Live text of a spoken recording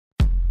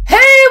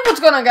What's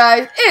going on,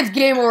 guys? It's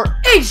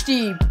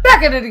GameOverHD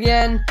back at it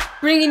again,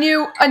 bringing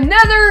you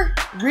another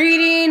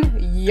reading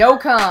yo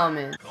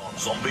comment.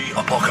 Zombie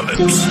apocalypse.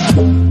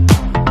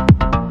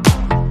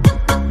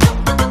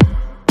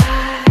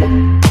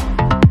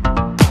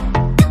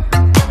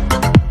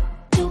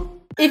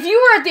 If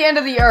you were at the end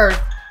of the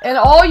earth and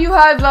all you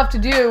had left to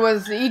do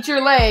was eat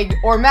your leg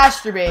or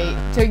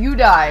masturbate till you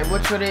die,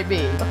 which would it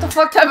be? What the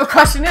fuck type of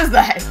question is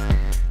that?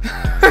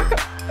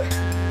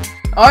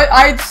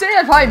 I'd say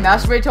I'd probably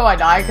masturbate till I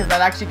die, because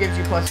that actually gives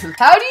you pleasure.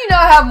 How do you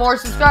not have more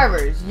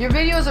subscribers? Your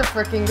videos are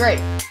freaking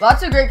great.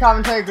 Lots of great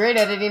commentary, great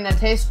editing, and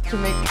taste to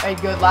make a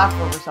good laugh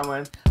over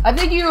someone. I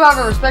think you have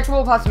a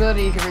respectable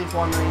possibility to reach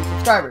 1 million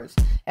subscribers.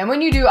 And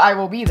when you do, I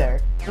will be there.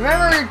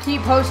 Remember to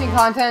keep posting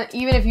content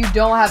even if you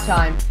don't have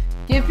time.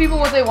 Give people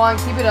what they want,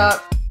 keep it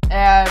up,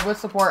 and with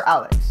support,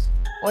 Alex.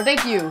 Well,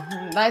 thank you.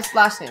 Nice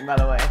last name, by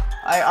the way.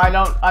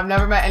 I've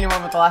never met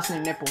anyone with the last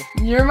name Nipple.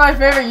 You're my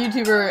favorite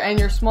YouTuber, and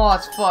you're small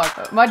as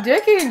fuck. My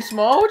dick ain't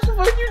small, what the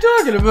fuck are you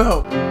talking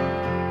about?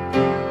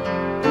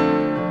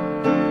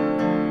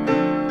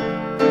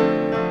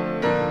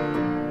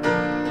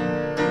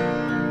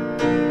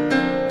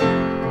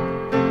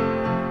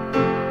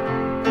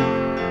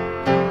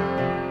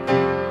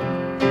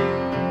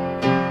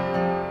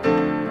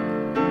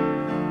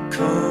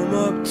 Come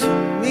up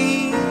to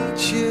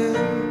meet you.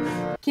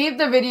 Keep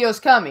the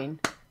videos coming.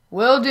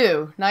 Will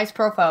do. Nice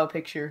profile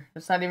picture.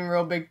 It's not even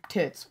real big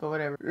tits, but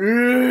whatever.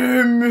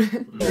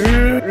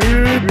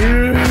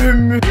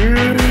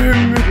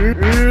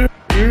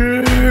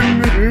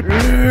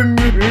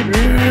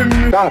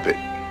 Stop it.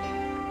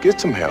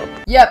 Get some help.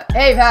 Yep.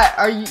 Hey, Pat,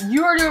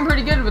 you are doing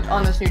pretty good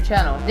on this new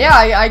channel. Yeah,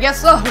 I guess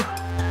so.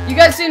 You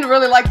guys seem to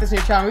really like this new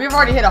channel. We've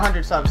already hit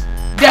 100 subs.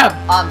 Yep.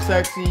 I'm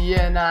sexy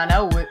and I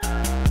know it.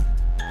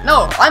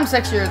 No, I'm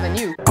sexier than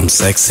you. I'm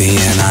sexy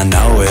and I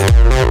know it.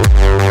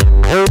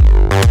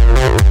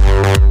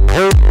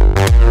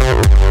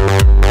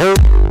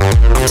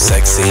 I'm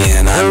sexy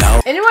and I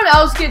know. Anyone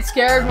else get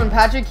scared when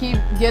Patrick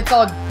gets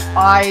all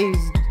eyes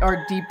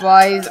or deep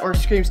eyes or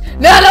screams,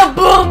 "Nana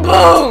boom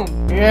boom"?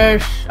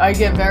 Yes, I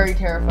get very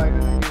terrified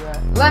when I do that.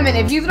 Lemon,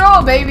 if you throw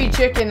a baby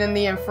chicken in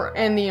the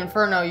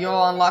inferno,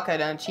 you'll unlock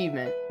an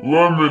achievement.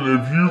 Lemon,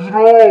 if you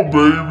throw a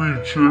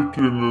baby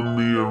chicken in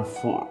the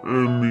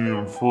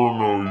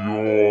inferno,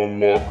 you'll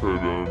unlock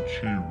an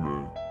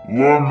achievement.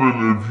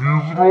 Lemon, if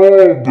you throw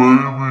a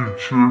baby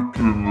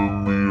chicken in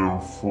the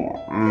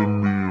inferno,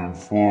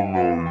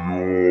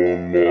 you'll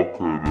unlock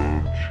an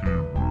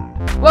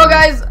achievement. Well,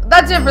 guys,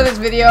 that's it for this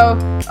video.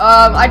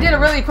 I did a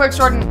really quick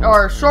short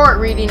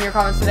reading your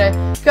comments today,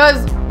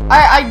 because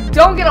I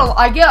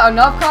get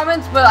enough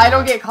comments, but I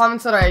don't get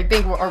comments that I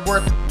think are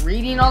worth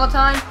reading all the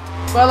time.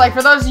 But like,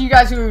 for those of you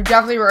guys who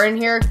definitely were in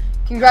here,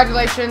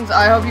 congratulations.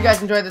 I hope you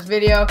guys enjoyed this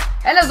video.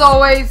 And as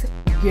always,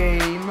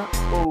 game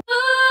over.